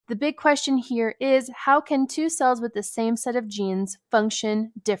The big question here is, how can two cells with the same set of genes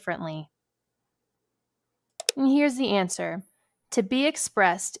function differently? And here's the answer. To be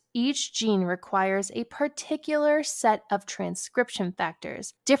expressed, each gene requires a particular set of transcription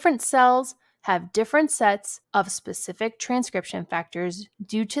factors. Different cells have different sets of specific transcription factors.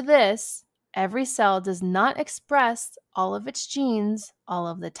 Due to this, every cell does not express all of its genes all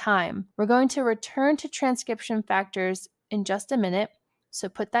of the time. We're going to return to transcription factors in just a minute, so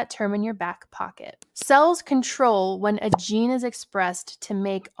put that term in your back pocket. Cells control when a gene is expressed to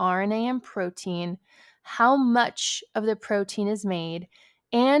make RNA and protein, how much of the protein is made,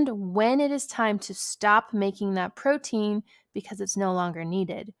 and when it is time to stop making that protein because it's no longer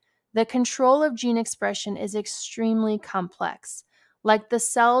needed. The control of gene expression is extremely complex. Like the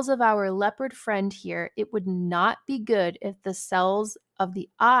cells of our leopard friend here, it would not be good if the cells of the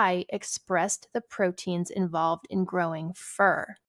eye expressed the proteins involved in growing fur.